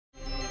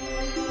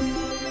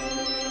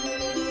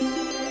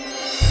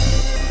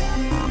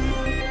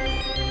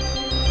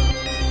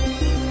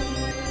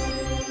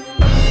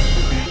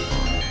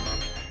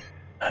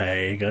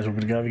Hey guys,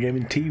 welcome to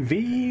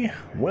GuyverGamingTV.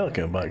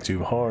 Welcome back to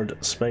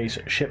Hardspace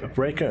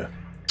Shipbreaker.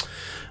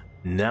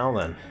 Now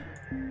then,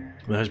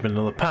 there's been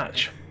another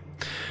patch,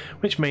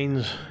 which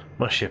means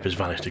my ship has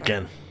vanished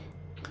again.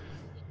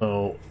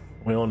 So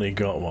we only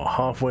got what,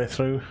 halfway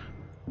through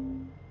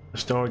the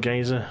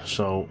Stargazer,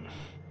 so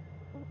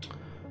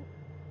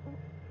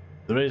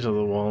there is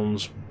other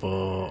ones,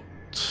 but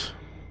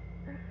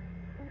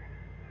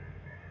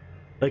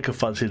they could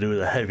fancy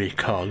doing a heavy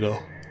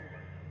cargo.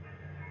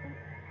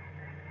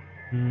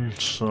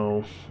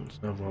 So let's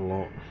have a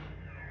look.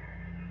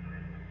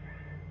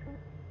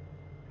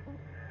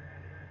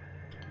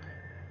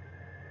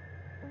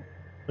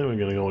 Then we're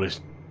gonna go with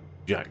this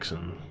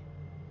Jackson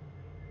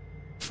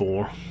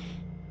 4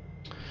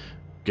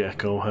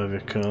 Gecko heavy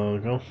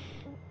cargo.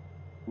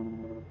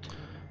 And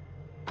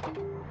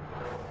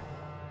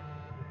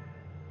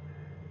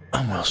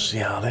we'll see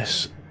how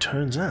this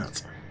turns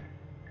out.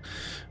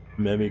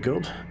 Maybe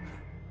good,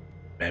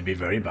 maybe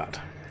very bad.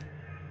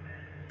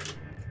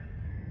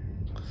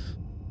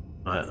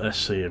 Right, let's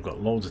see, I've got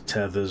loads of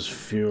tethers,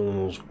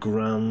 fuel is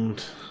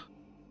grand.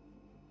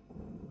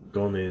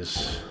 Gun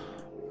is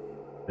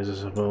I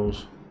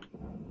suppose.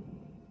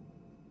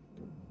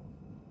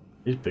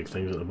 These big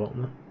things at the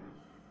bottom there.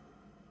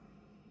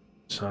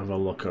 Let's have a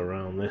look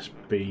around this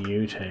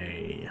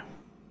beauty.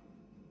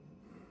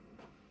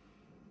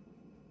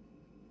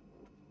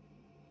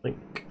 I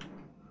think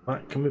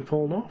that can be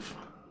pulled off.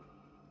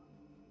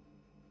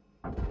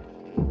 The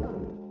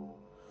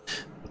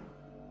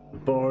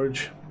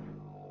barge.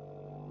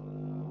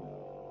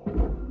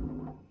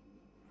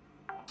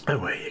 Oh,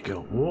 there you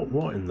go.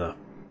 What in the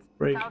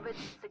frig? Salvage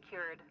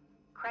secured.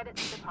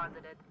 Credits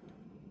deposited.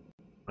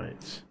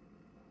 Right.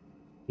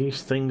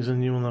 These things are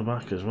new on the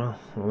back as well.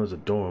 Oh, there's a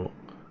door.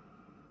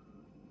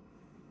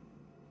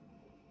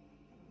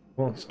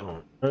 What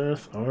on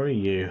earth are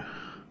you?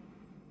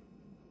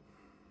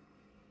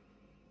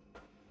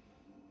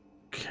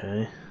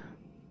 Okay.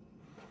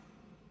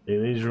 Yeah,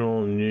 these are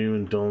all new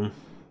and done.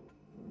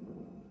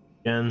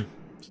 Again,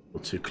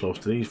 still too close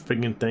to these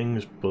frigging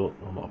things, but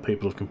a lot of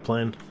people have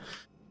complained.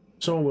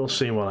 So we'll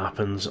see what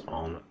happens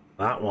on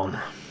that one.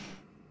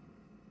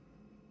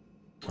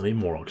 I need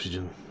more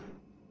oxygen,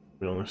 to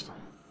be honest.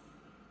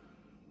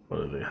 What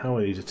are they? How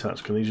are these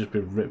attached? Can these just be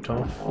ripped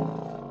off?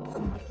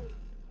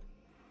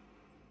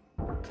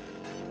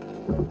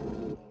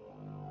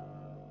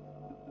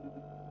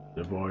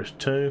 The boys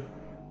too.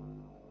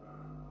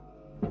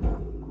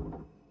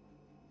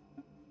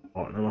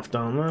 Right, them off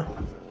down there.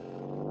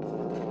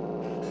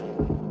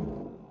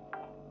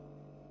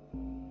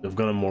 They've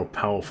got a more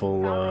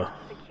powerful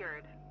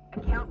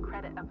account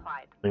credit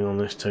applied. Thing on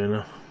this too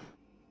now.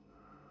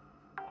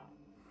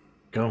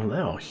 Go, they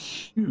are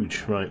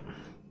huge, right?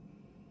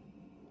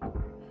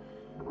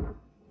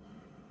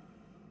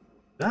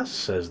 That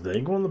says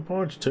they go on the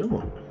barge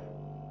too,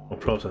 or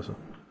processor.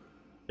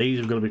 These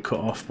have got to be cut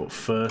off, but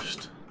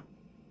first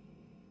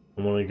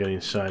I want to get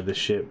inside the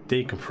ship,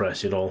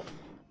 decompress it all,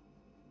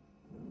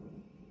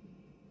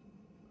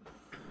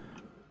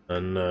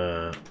 and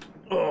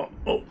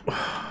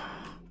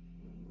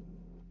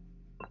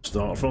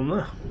start from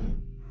there.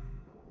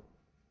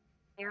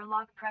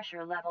 Airlock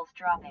pressure levels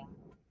dropping.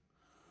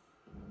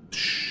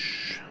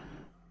 Shh.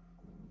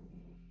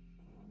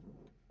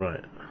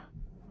 Right.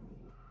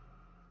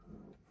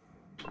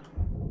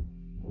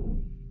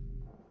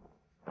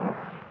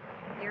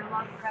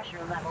 Airlock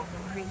pressure levels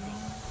increasing.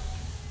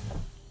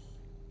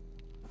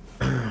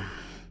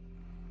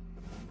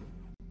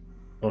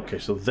 Okay,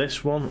 so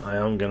this one I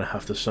am gonna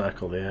have to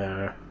cycle the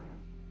air.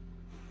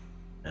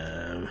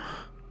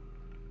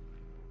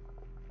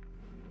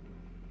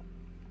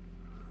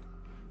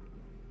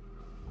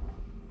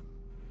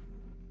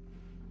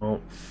 I'll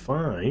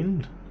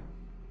find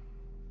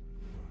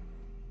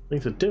thing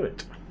to do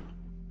it.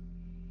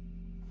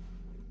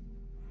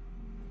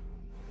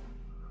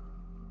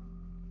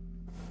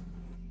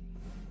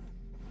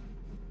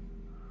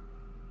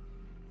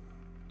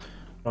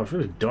 Oh, it's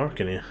really dark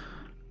in here.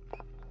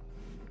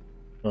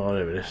 Oh,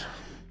 there it is.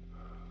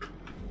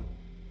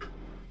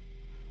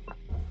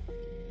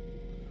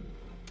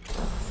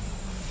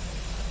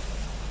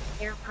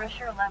 Air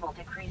pressure level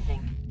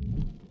decreasing.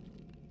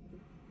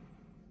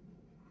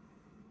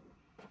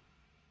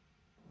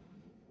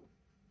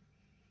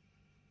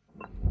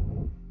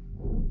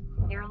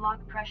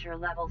 Airlock pressure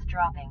levels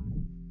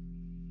dropping.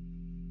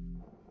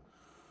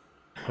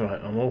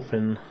 Right, I'm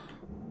hoping.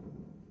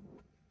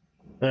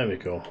 There we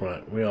go.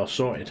 Right, we are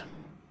sorted.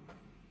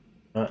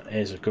 That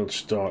is a good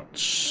start.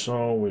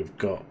 So we've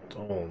got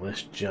all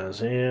this jazz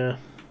here.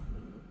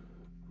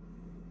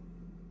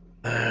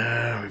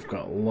 We've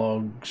got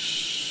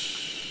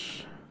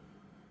logs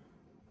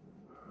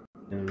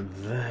in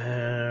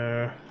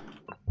there.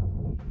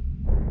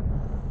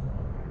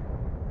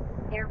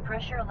 Air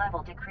pressure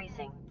level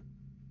decreasing.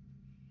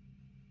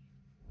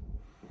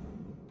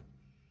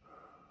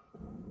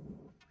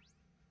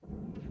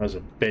 That's a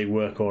big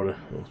work order.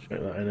 We'll check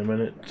that in a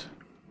minute.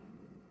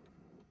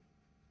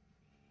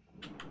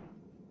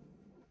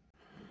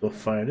 We'll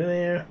fire it in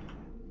here.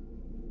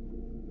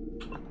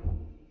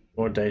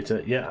 More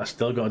data. Yeah, I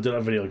still got to do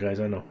that video, guys.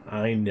 I know.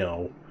 I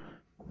know.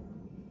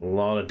 A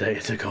lot of data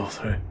to go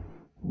through.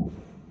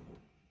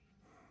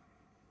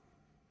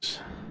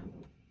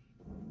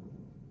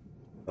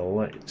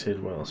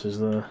 Selected. What else is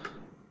there?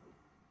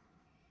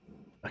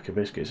 Pack of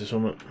biscuits or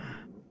something.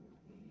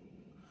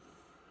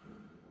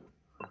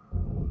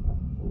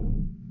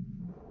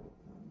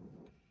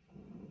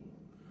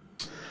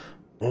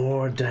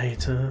 More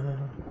data.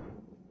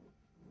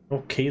 No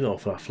key though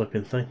for that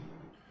flipping thing.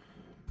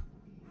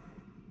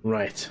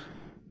 Right.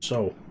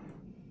 So.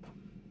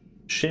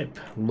 Ship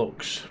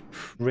looks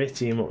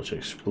pretty much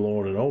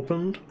explored and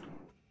opened.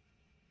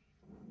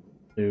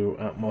 New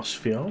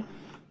atmosphere.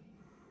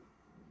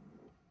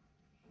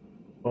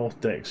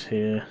 Both decks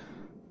here.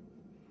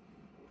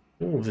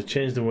 Oh, they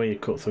changed the way you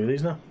cut through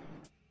these now.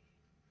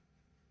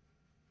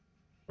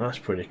 That's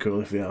pretty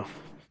cool if you have.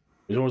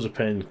 There's always a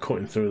pain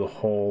cutting through the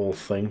whole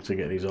thing to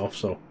get these off,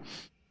 so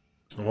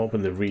I'm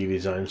hoping they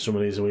redesigned some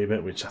of these a wee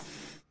bit, which I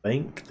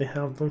think they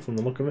have done from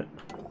the look of it.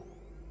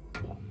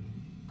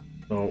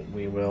 So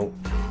we will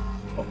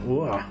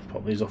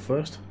pop these off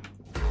first.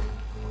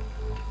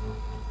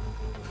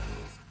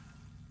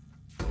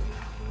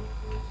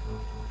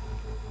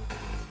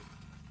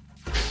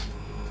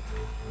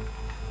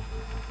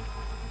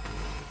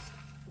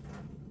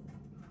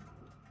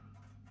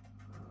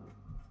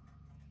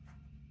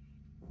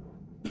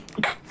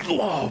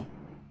 Oh,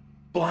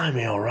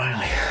 blimey,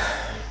 O'Reilly.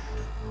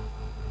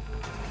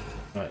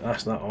 Right,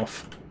 that's that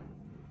off.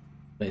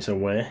 It's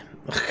away.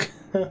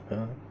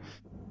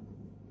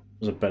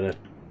 Was a better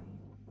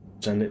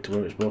send it to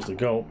where it's supposed to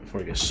go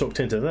before it gets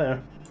sucked into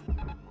there.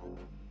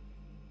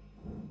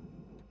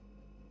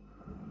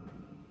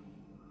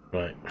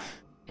 Right.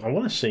 I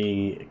want to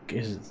see,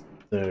 is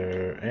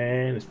there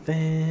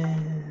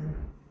anything?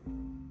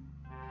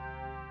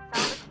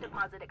 Salvage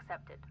deposit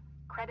accepted.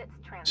 Credits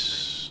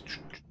transferred.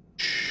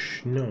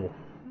 No.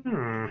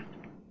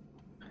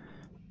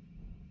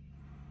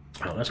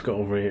 Oh, let's go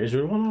over here. Is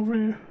there one over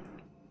here?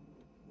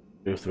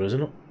 If there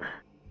isn't.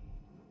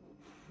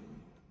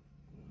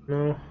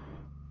 No.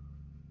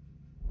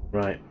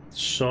 Right.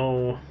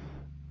 So.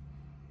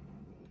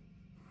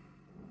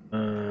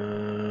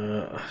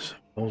 I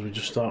suppose we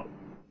just start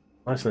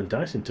slicing and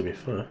dicing. To be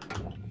fair.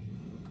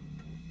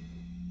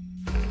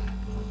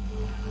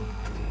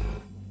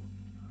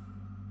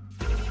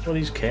 What are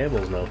these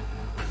cables now?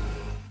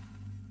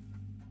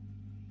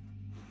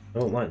 I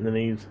don't like the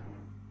need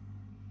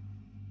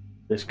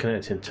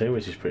disconnecting too,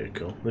 which is pretty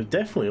cool. They've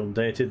definitely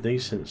updated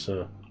these since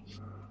I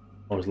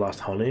was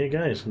last on here,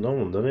 guys. No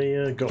wonder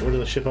they got rid of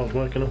the ship I was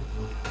working on.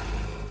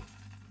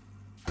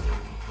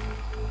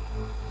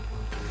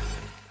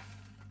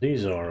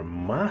 These are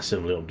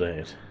massively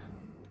updated.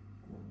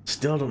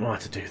 Still don't know how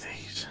to do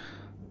these.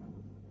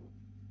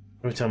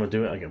 Every time I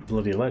do it, I get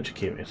bloody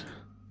electrocuted.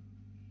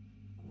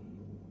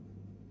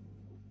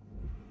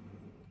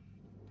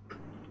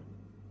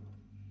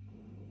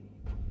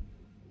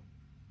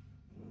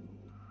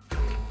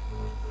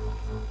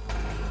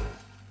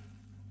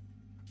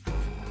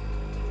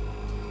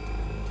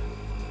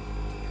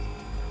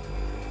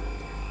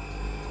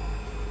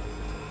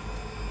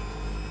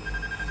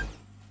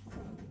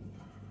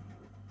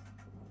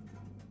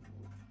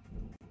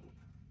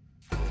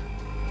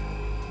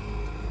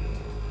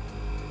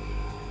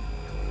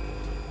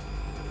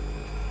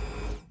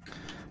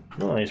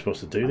 Not how you're supposed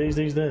to do these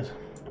days.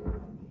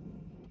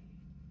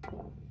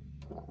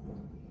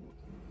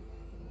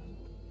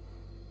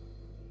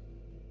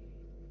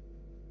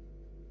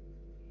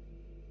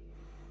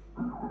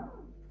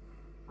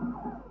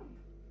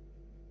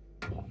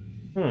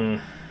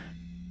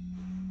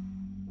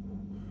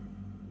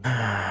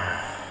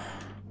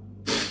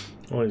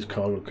 All these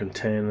cargo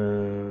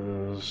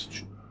containers.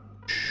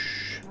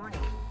 Warning.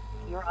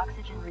 Your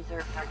oxygen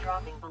reserves are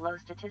dropping below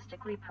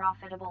statistically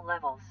profitable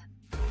levels.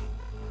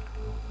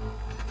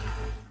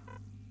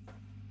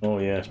 Oh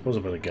yeah, I suppose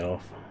I better get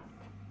off.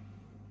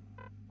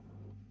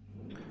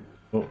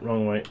 Oh,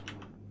 wrong way.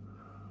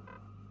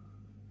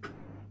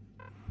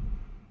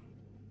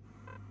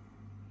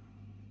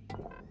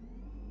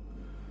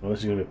 Oh,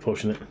 this is gonna be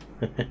pushing it.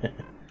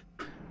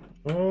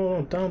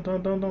 Oh, down.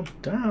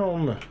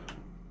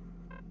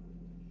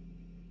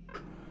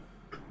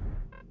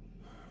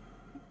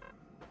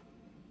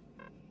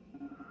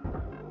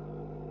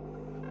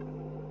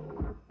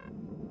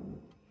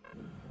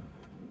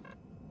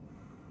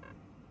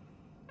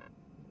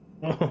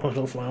 Oh,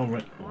 don't fly over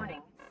it.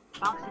 Warning.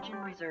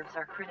 Oxygen reserves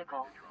are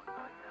critical.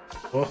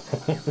 Oh.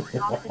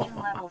 Oxygen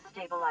levels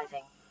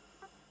stabilizing.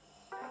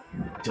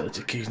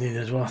 Utility keys needed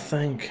as well, I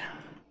think.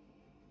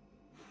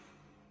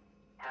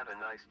 Have a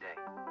nice day.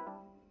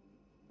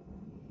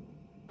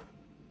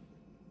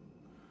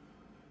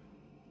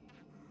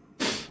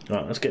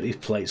 Right, let's get these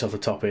plates off the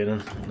top here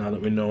then, now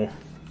that we know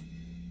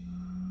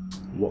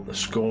what the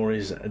score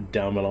is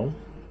down below.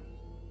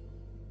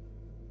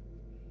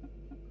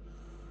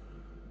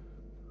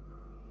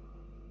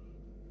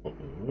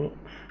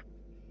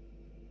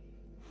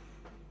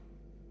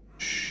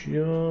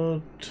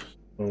 Should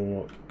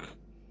work.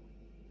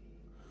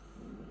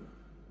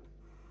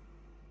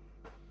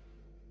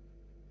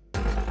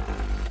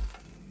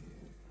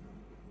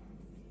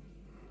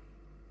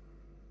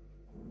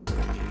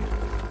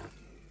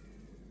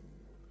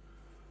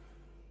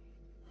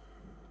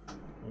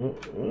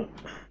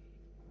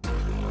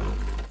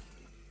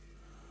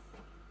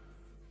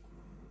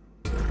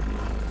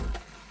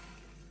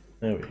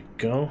 There we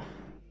go.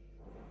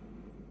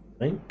 I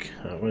think.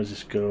 Where does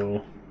this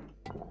go?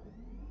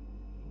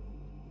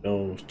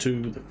 Goes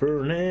to the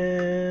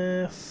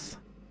furnace.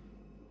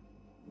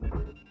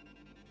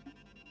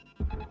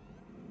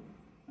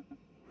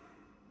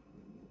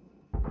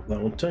 That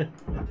one too.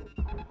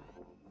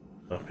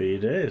 Happy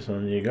days.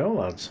 On you go,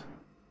 lads.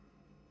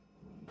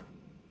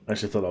 I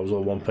actually thought that was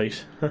all one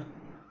piece.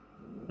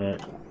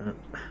 Right.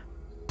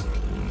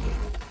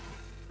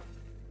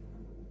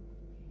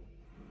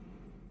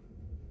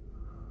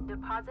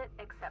 Deposit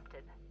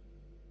accepted.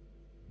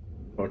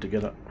 Hard to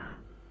get up.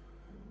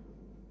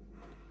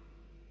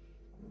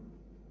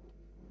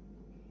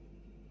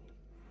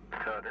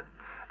 Cutter,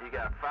 you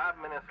got 5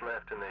 minutes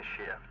left in this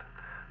shift.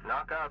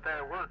 Knock out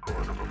that work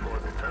order before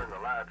they turn the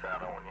lights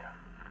out on you.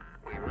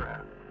 We were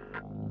out.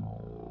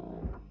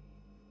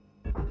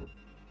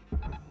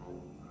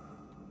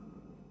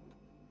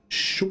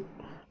 Shoot.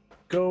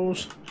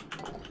 Goes.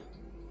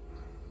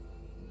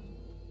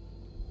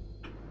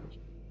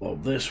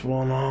 Pop this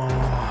one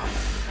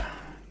off.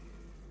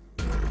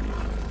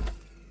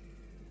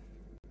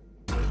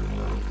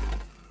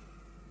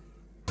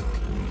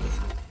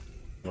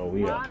 Oh,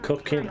 we are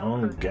cooking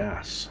on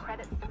gas.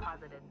 Credits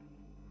deposited.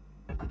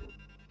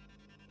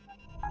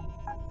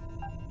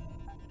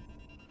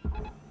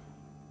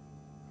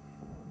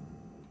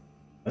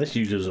 This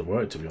usually doesn't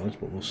work, to be honest,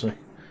 but we'll see.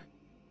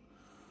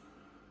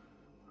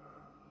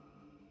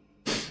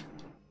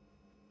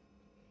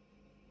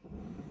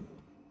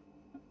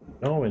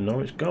 Going, no,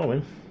 it's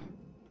going.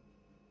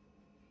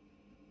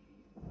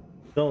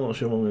 Still not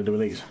sure what I'm going to do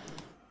with these.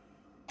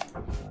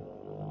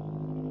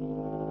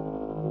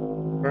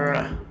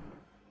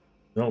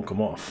 They don't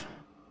come off.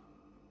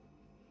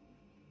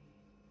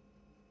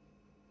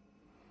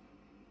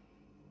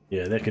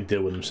 Yeah, they can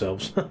deal with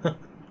themselves.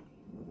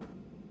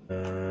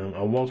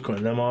 I was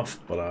cutting them off,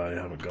 but I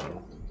haven't got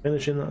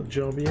finishing that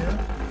job yet.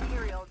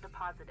 Material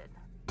deposited.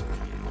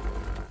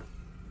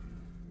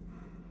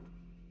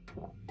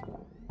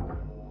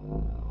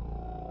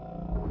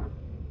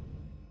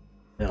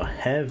 Now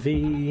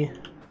heavy.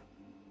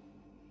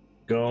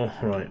 Go.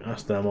 Right,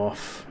 that's them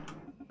off.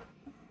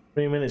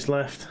 3 minutes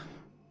left.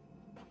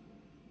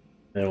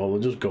 Yeah, well,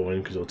 we'll just go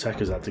in because it'll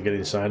take us out to get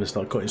inside and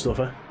start cutting stuff,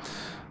 eh?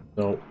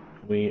 So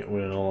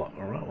we're all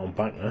right on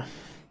back now.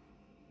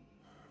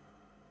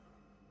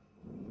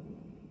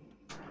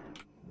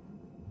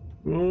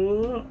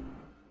 We'll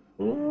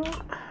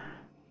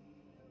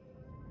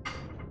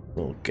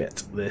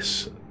get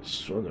this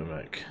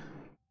Sodermac.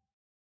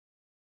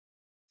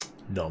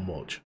 Not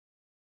much.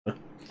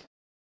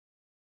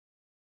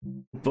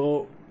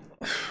 But,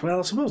 well,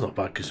 I suppose not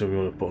bad because we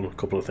want to put a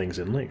couple of things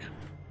in, like.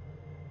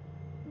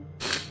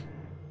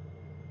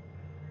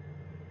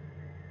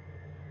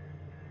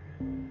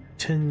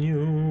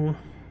 Continue.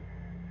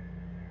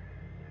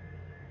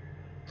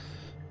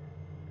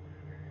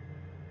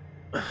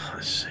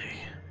 Let's see.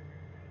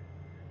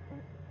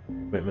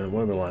 Wait a minute,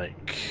 what are we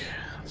like?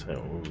 So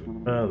we'll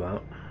repair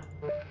that.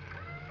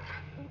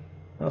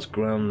 That's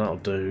grand, that'll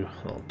do,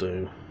 that'll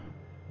do.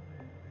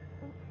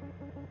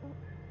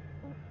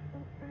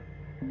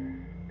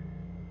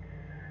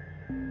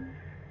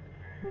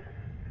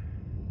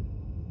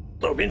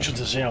 It'll be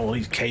interesting to see how all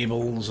these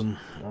cables and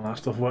all that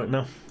stuff work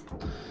now.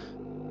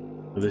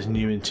 With this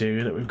new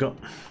interior that we've got.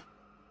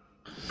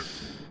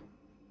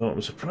 Oh,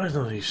 I'm surprised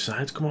none of these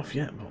sides come off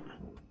yet, but...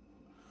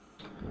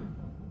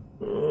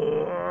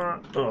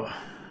 oh.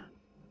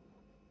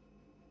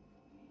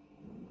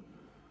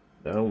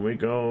 There we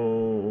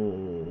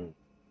go.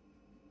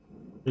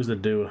 Who's the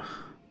doer?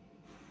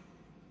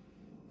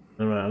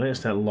 Alright, I need to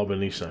start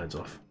lobbing these sides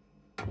off.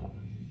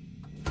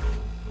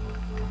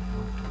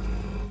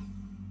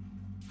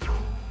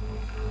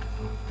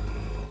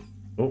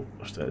 Oh,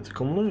 started to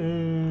come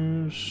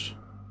loose.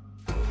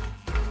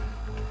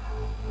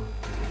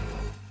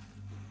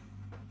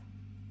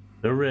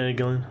 They're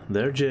wriggling,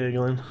 they're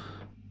jiggling.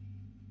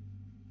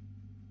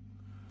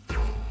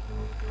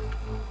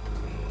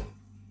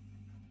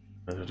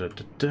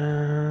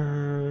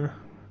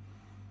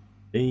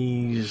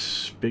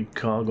 These big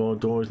cargo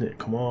doors need to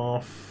come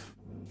off.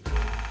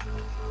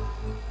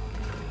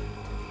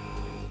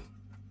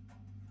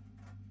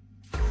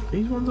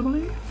 These ones, I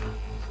believe.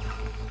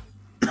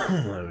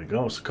 There we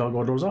go, so the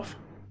cargo doors off.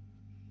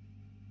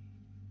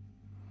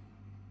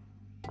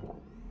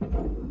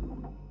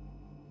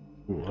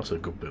 Ooh, that's a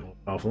good bit more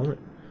powerful, isn't it?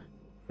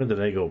 Where did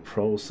they go?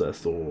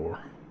 Processor.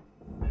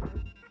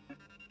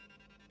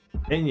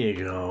 In you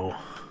go.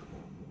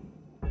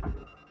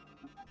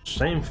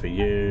 Same for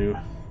you.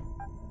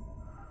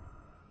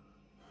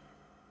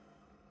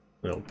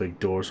 Little big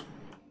doors.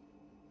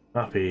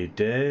 Happy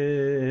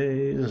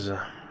days.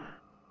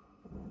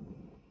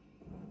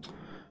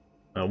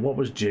 What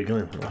was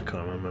jiggling? I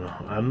can't remember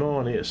now. I know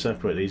I need to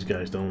separate these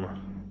guys, don't I?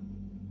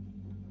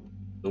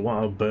 So while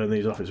I'll burn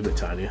these off, it's a bit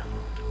tinier.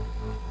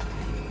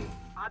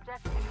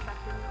 Object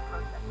expected for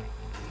processing.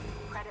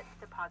 Credits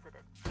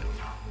deposited.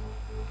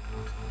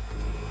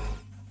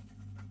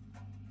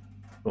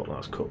 Oh,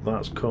 that's cooked.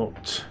 That's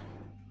cooked.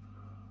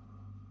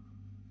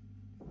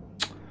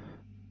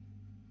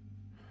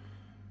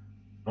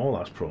 Oh,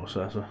 that's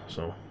processor.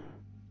 So,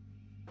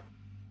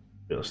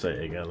 it'll stay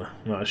together.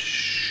 That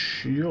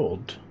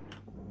should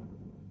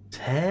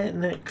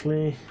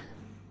technically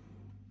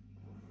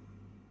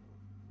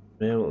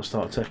be able to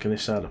start taking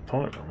this side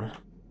apart now.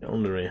 Get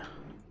under here.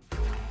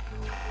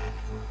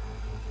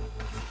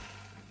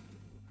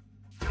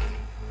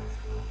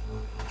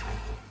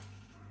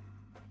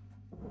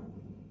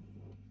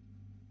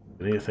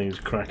 I hear things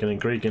cracking and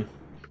creaking.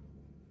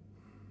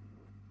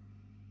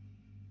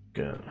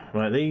 Good.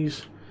 Right,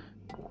 these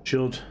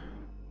should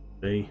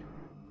be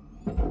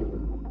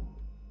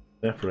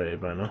separated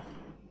by now.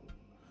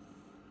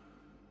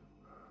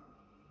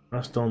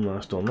 That's done,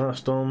 that's done,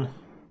 that's done.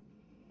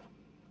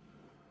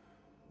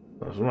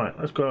 That's right,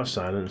 let's go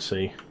outside and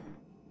see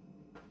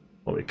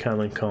what we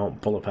can and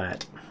can't pull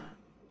apart.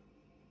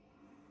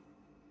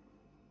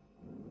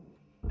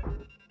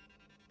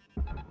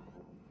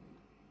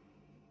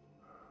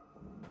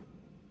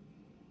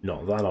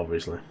 Not that,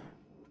 obviously.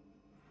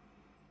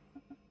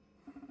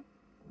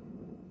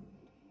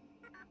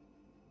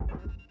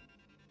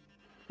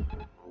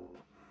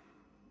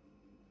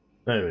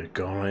 There we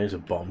go, right, here's a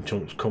bottom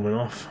chunks coming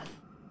off.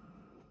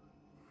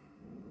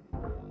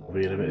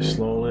 Being a bit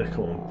slowly,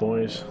 come on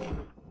boys.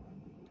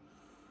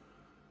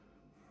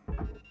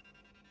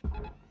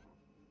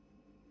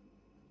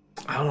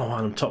 I don't know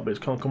why them top bits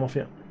can't come off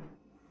yet.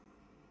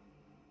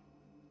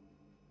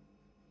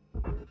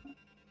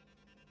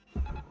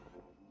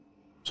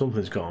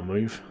 Something's got to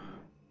move.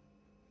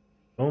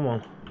 Come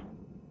on.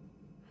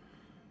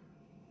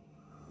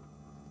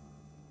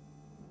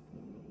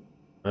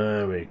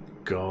 There we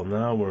go,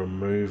 now we're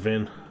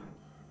moving.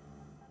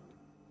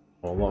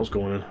 Oh, lots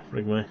going in.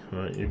 Rig me.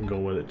 Right, you can go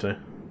with it too.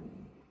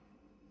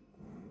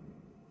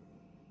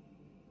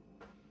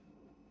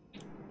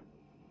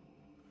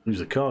 Lose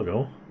the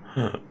cargo.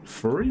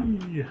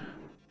 Free!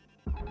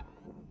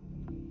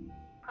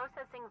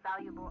 Processing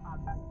valuable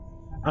objects.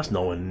 That's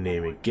nowhere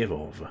near me. Give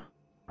over.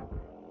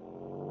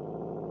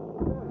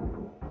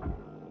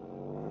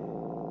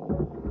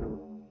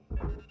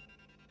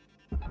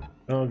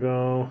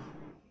 Cargo.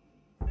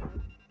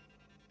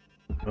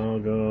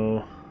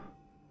 Cargo.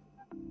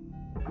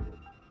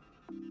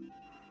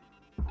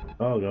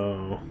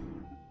 Cargo.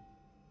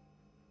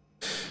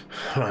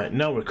 Right,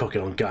 now we're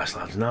cooking on gas,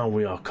 lads. Now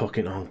we are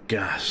cooking on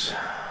gas.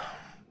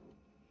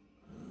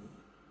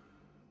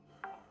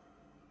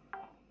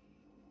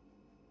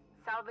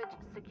 Salvage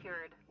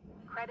secured.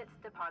 Credits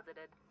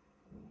deposited.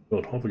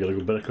 Good, hope we get a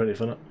good bit of credit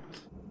for that.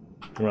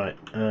 Right,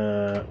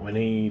 we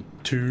need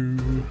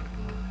to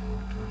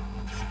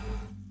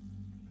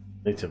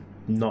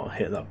not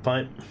hit that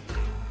pipe.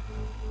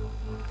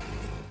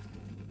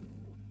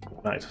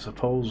 Right, I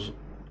suppose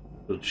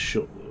we'll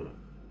shut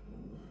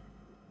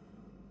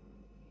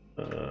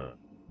the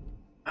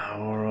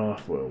power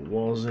off. Where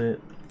was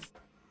it?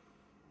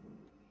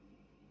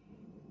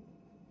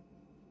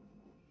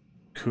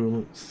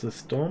 Coolant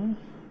system.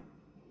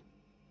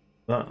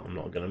 That I'm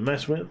not going to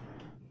mess with.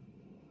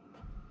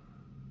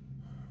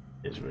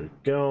 Here we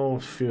go.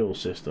 Fuel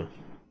system.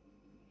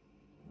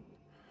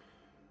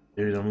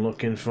 Dude, I'm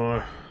looking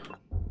for.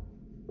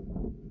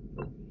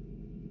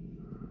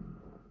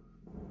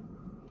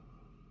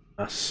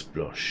 A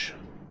splush.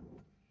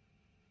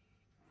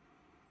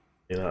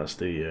 Yeah, that's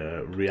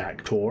the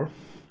reactor.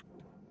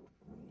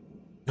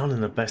 Not in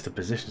the best of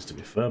positions, to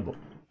be fair, but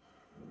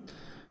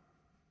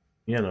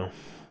you know.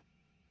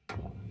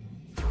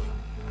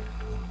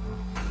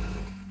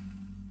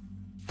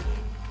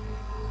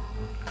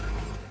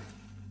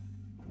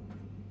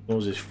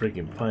 What's this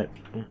freaking pipe?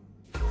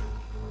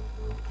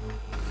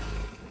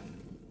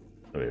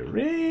 Be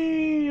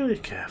really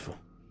careful.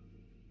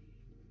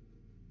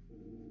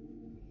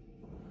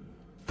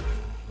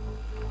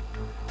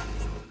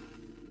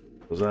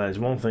 Because that is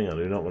one thing I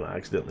do not want to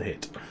accidentally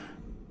hit.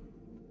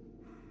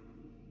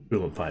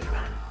 Coolant pipe.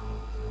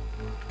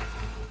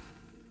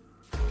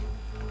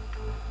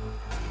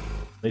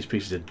 These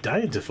pieces are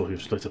dying to fucking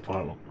split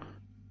apart. Look.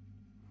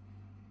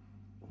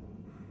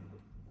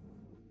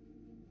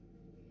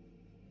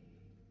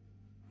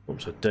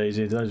 Oops, a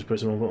daisy. Did I just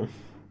press the wrong button?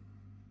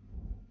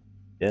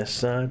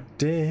 Yes, I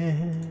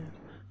did.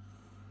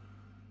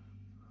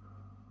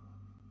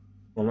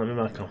 Well, let me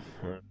back on.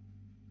 Right.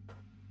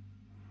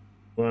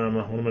 Where am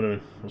I? What am I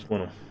doing? What's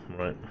going on?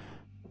 Right.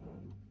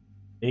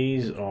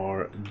 These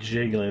are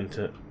jiggling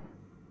to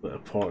split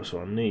apart, so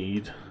I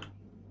need.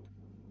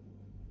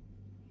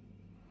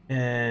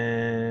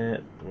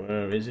 And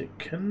where is it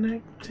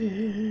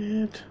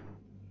connected?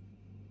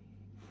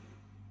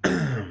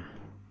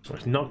 So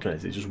it's not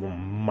connected, it's just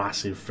one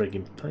massive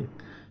frigging thing.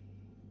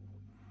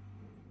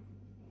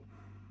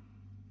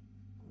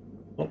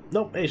 Oh,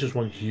 no, it's just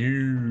one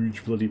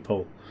huge bloody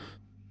pole.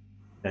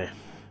 Okay.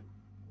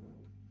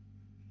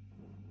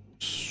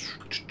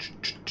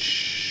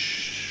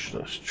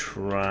 Let's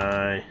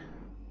try.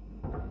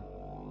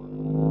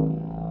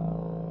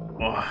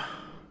 Oh.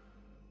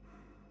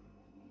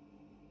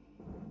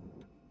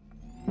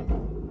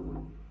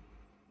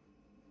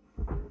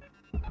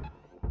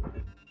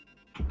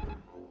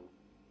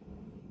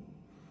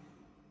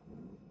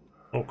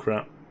 Oh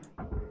crap.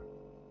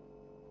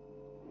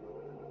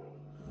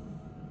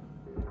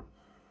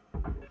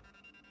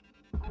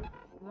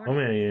 Come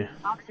here, you.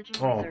 Oxygen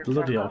Oh, reserves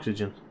bloody are low.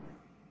 oxygen.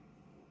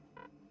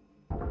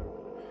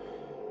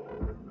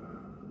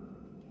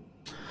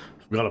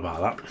 Forgot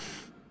about that.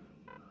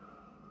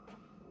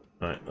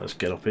 Right, let's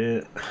get up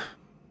here.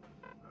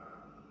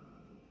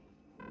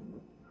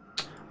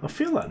 I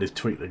feel like they've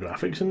tweaked the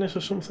graphics in this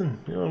or something,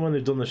 you know, when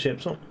they've done the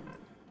ships up.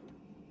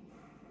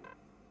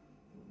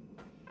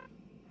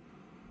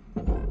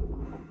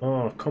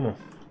 Oh, come on.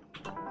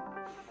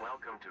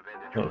 Welcome to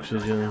Vintage.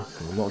 Oxygen,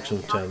 lots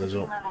of tethers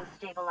Oxygen up. levels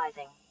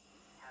stabilizing.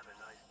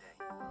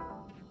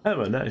 Have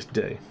a nice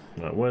day.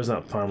 Right, where's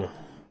that panel?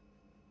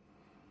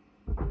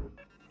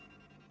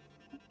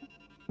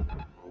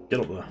 Get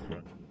up there.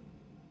 Right.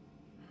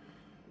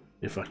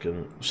 If I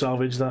can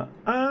salvage that.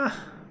 Ah!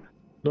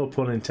 No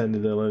pun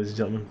intended there, ladies and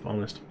gentlemen,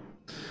 honest.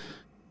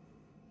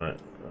 Right.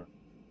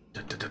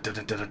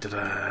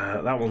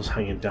 That one's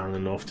hanging down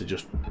enough to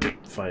just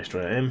fire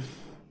straight at him.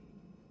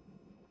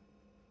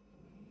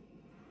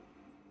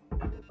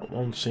 That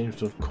one seems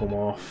to have come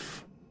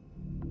off.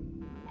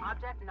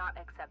 Object not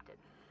accepted.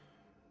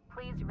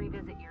 Please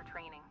revisit your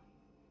training.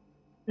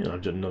 You know,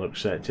 I've just not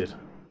accepted.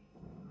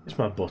 It's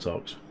my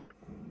buttocks.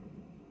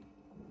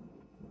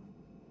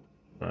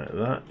 Right,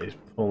 that is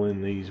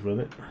pulling these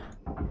with it.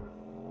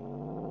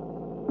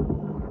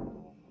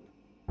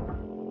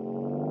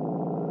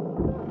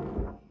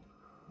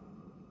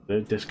 They're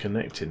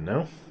disconnected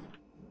now.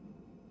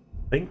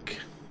 I think.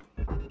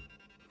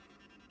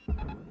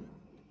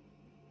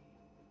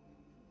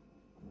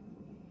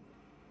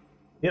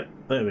 Yep,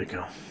 there we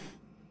go.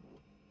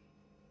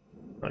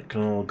 That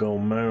can all go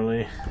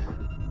merrily.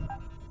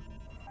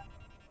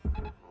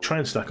 Try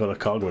and stack all the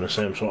cargo in the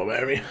same sort of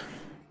area.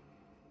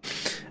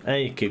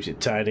 A keeps it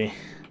tidy.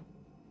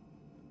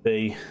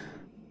 B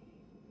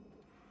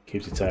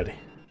keeps it tidy.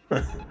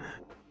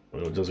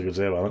 What does I could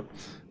say about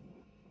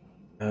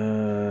that?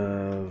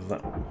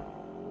 That.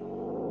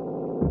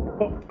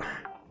 Oh.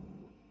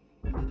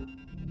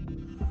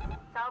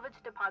 Salvage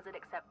deposit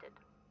accepted.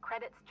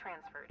 Credits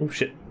transferred. Oh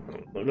shit!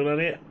 Not a good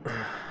idea.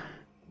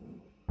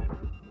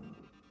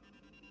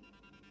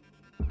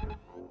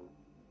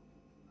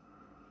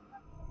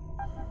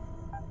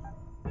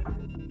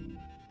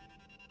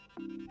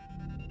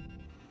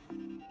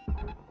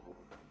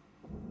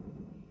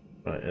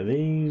 Right, are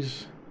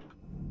these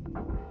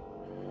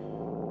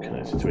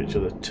connected to each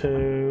other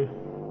too?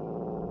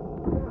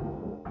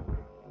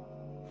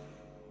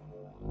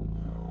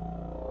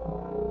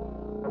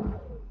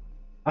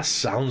 That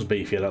sounds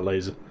beefier, that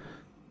laser.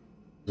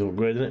 It's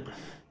upgrading it.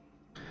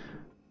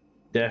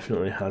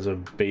 Definitely has a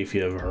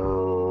beefier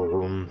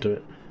run to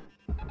it.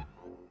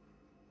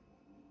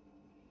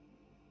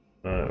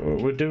 Right,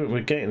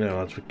 we're getting there,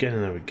 lads. We're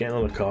getting there. We're getting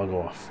all the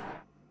cargo off.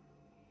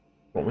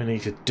 What we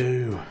need to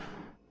do.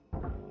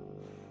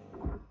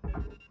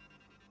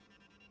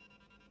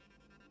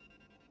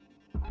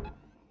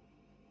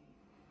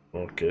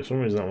 Okay, for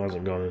some reason that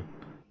hasn't gone in.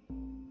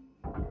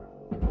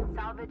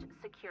 Salvage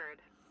secured.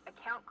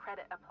 Account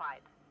credit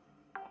applied.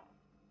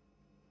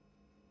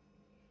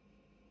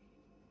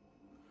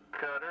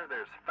 Cutter,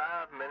 there's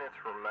 5 minutes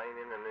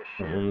remaining in this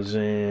That shift. one's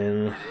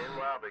in. Get in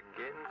while the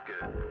getting's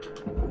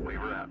good. We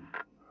wrap.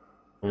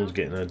 That one's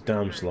getting there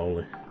damn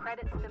slowly.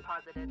 Credits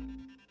deposited.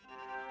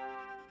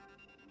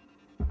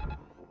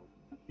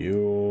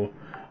 You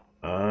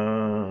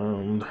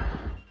and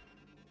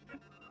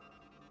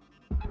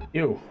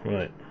you,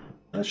 right.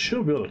 That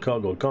should be all the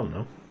cargo gone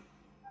now.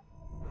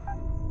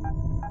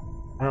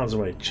 Miles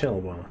away, chill,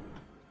 boy.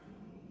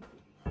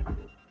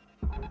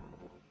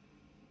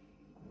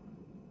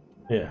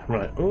 Yeah,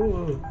 right.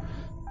 Oh,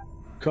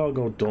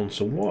 cargo done.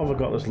 So what have I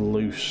got that's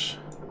loose?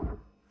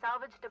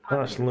 Salvage deposit.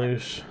 That's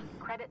loose.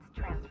 Credits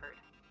transferred.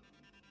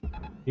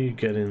 You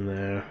get in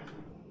there.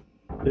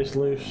 This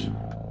loose.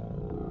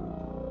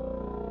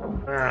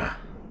 Ah.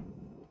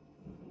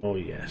 Oh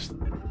yes, the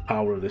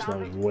power of this now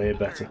is way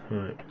better.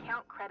 Right.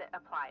 Account credit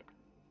applied.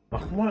 Oh,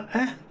 what?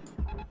 Eh?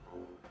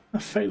 I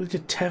failed to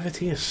tether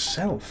to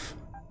yourself.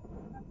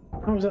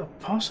 How is that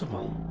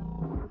possible?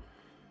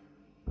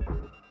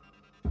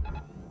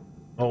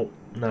 Oh,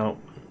 no.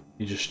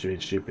 You're just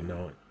stupid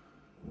now.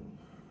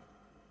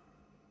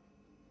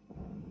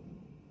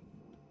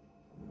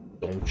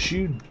 Don't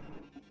you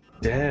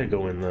dare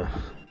go in there.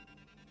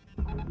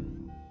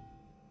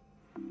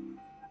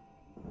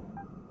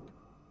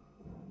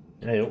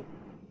 Hey, oh.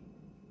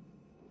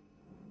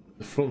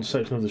 The front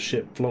section of the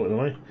ship floating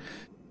away.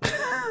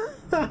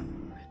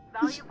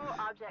 Valuable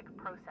object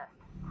processed.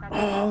 Credits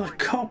Oh, the awarded.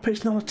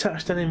 cockpit's not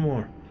attached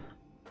anymore.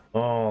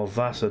 Oh,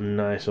 that's a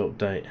nice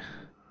update.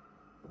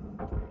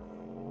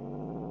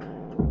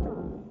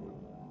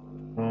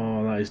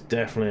 Oh, that is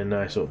definitely a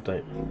nice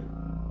update.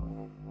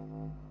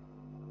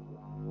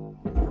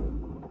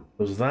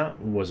 Because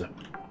that was a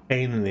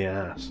pain in the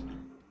ass.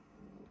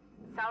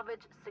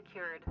 Salvage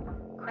secured.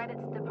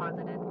 Credits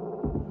deposited.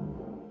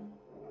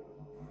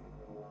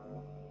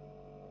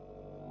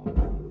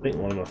 I think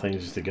one of my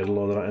things is to get a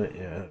load of that in it.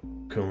 Yeah,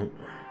 cool.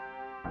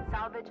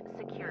 Salvage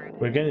secured.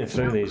 We're getting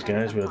through these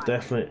guys, we're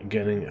definitely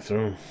getting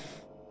through.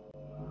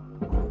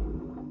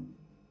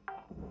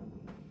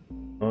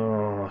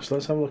 Oh, so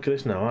let's have a look at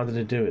this now. How did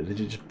he do it? Did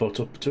he just butt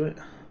up to it?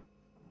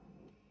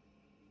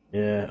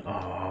 Yeah,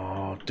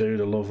 oh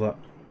dude, I love that.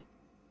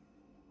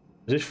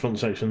 This front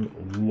section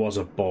was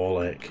a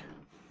ball ache.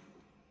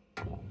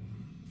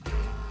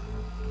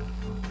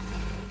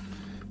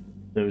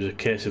 It was a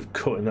case of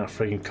cutting that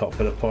freaking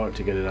cockpit apart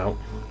to get it out.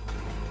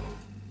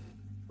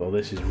 Oh,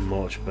 this is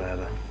much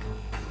better.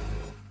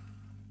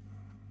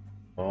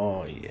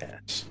 Oh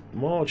yes,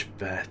 much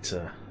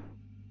better.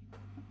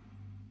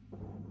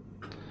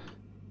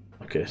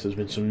 Okay, so there's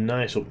been some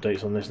nice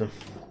updates on this now.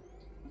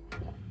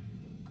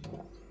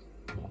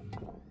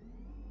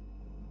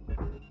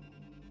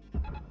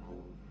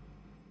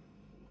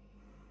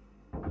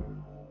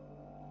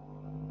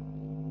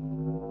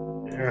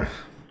 Yeah.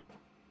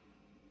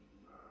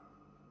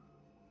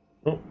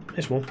 Oh,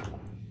 this one.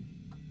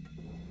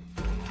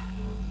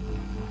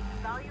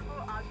 Valuable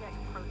object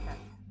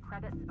processed.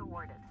 Credits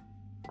awarded.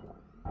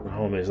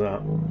 How long is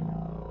that?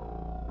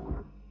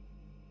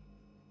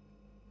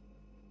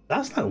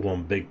 That's like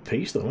one big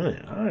piece though, isn't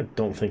it? I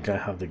don't think I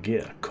have the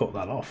gear to cut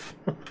that off.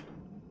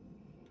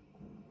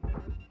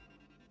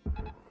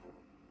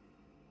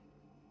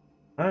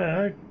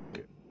 I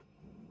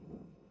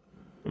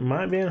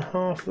might be in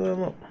half there,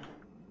 look.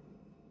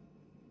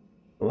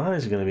 Well, that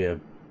is going to be a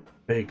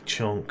big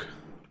chunk.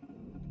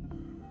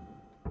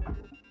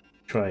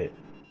 Try it.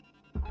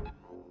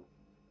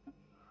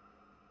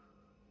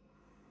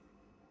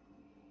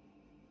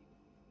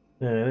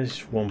 Yeah, this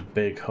is one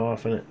big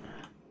half, isn't it?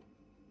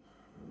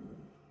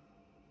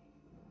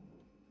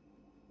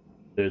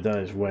 Dude, that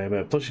is way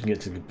better. Plus you can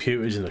get to the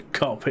computers in the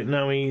cockpit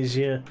now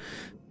easier.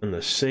 And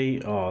the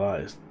seat.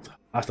 Oh,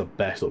 that's the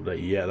best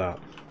update yet, that.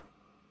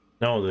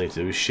 Now all they need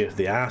to do is shift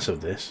the ass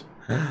of this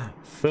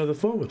further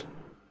forward.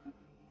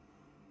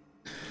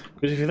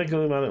 Because if you think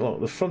about it, look,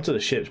 the front of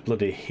the ship's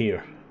bloody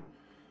here.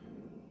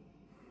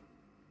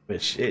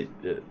 Which,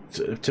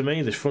 to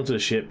me, the front of the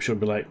ship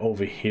should be like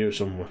over here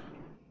somewhere.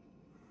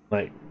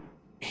 Like,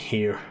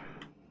 here.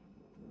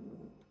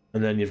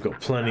 And then you've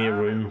got plenty of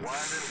room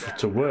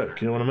to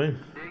work, you know what I mean?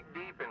 Dig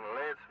deep and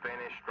let's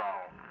finish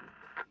strong.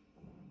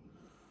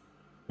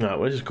 Right,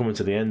 we're just coming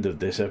to the end of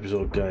this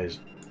episode, guys.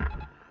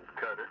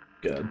 Cutter,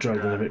 Gotta drag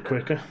it a bit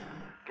quicker.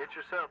 get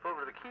yourself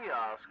over to the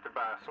kiosk to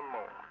buy some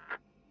more.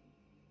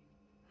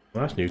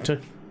 That's new too.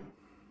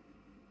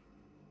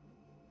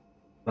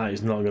 That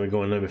is not going to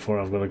go in there before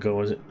I've got to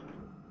go, is it?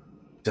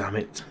 Damn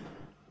it.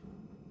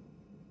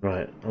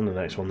 Right, on the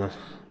next one then.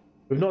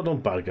 We've not done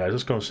bad, guys.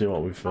 Let's go and see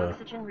what we've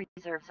Oxygen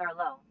reserves are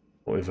low.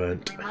 what we've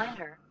earned.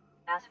 Reminder,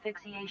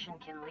 asphyxiation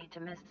can lead to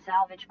missed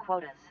salvage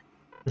quotas.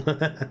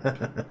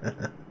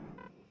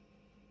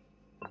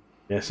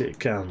 Yes, it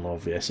can,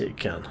 love. Yes, it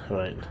can.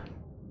 Right.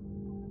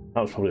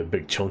 That was probably a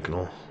big chunk and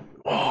all.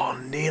 Oh,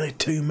 nearly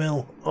 2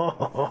 mil.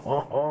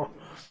 Oh.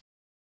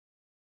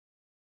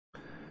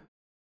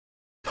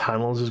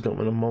 Panels has got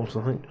me the most,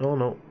 I think. Oh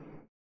no.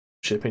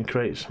 Shipping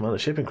crates. Man, the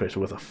shipping crates are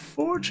worth a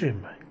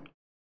fortune, mate.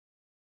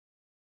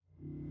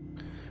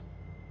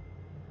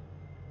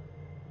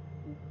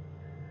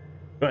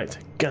 Right,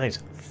 guys,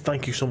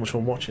 thank you so much for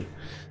watching.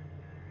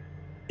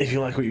 If you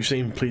like what you've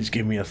seen, please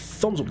give me a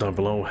thumbs up down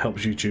below.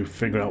 Helps YouTube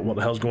figure out what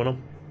the hell's going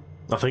on,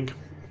 I think.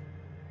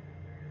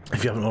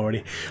 If you haven't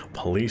already,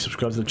 please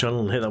subscribe to the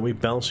channel and hit that wee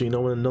bell so you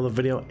know when another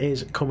video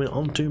is coming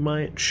onto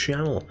my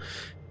channel.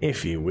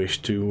 If you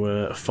wish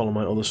to follow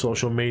my other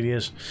social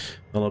medias,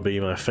 that'll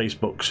be my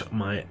Facebooks,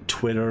 my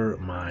Twitter,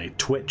 my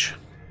Twitch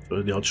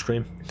for the odd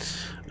stream.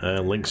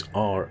 Links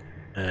are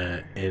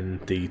in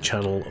the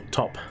channel up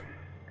top.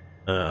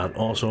 And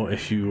also,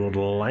 if you would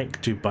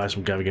like to buy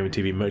some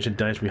GuyverGamingTV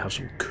merchandise, we have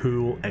some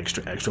cool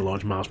extra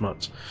large mouse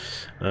mats.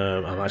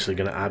 I'm actually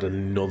going to add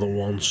another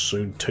one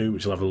soon too,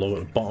 which will have a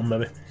logo at the bottom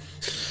maybe.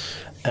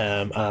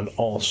 And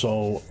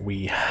also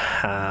we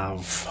have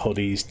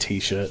hoodies,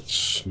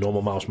 t-shirts,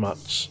 normal mouse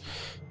mats.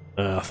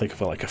 I think I've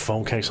got like a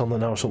phone case on there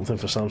now or something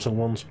for Samsung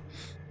ones.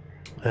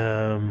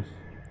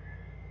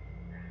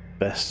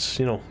 Vests,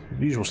 you know,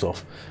 usual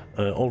stuff.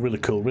 All really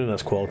cool, really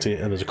nice quality,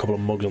 and there's a couple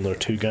of mugs on there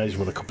too, guys. If you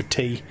want a cup of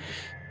tea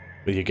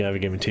with your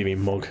GuyverGamingTV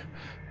mug,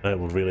 it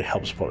will really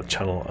help support the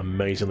channel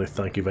amazingly.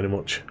 Thank you very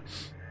much.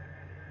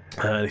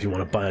 And if you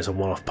want to buy us a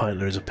one-off pint,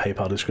 there is a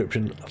PayPal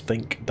description, I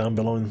think, down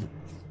below.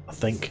 I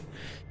think.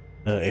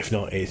 If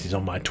not, it is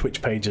on my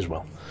Twitch page as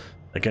well.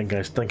 Again,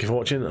 guys, thank you for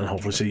watching, and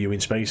hopefully see you in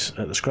space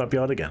at the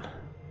scrapyard again.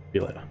 See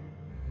you later.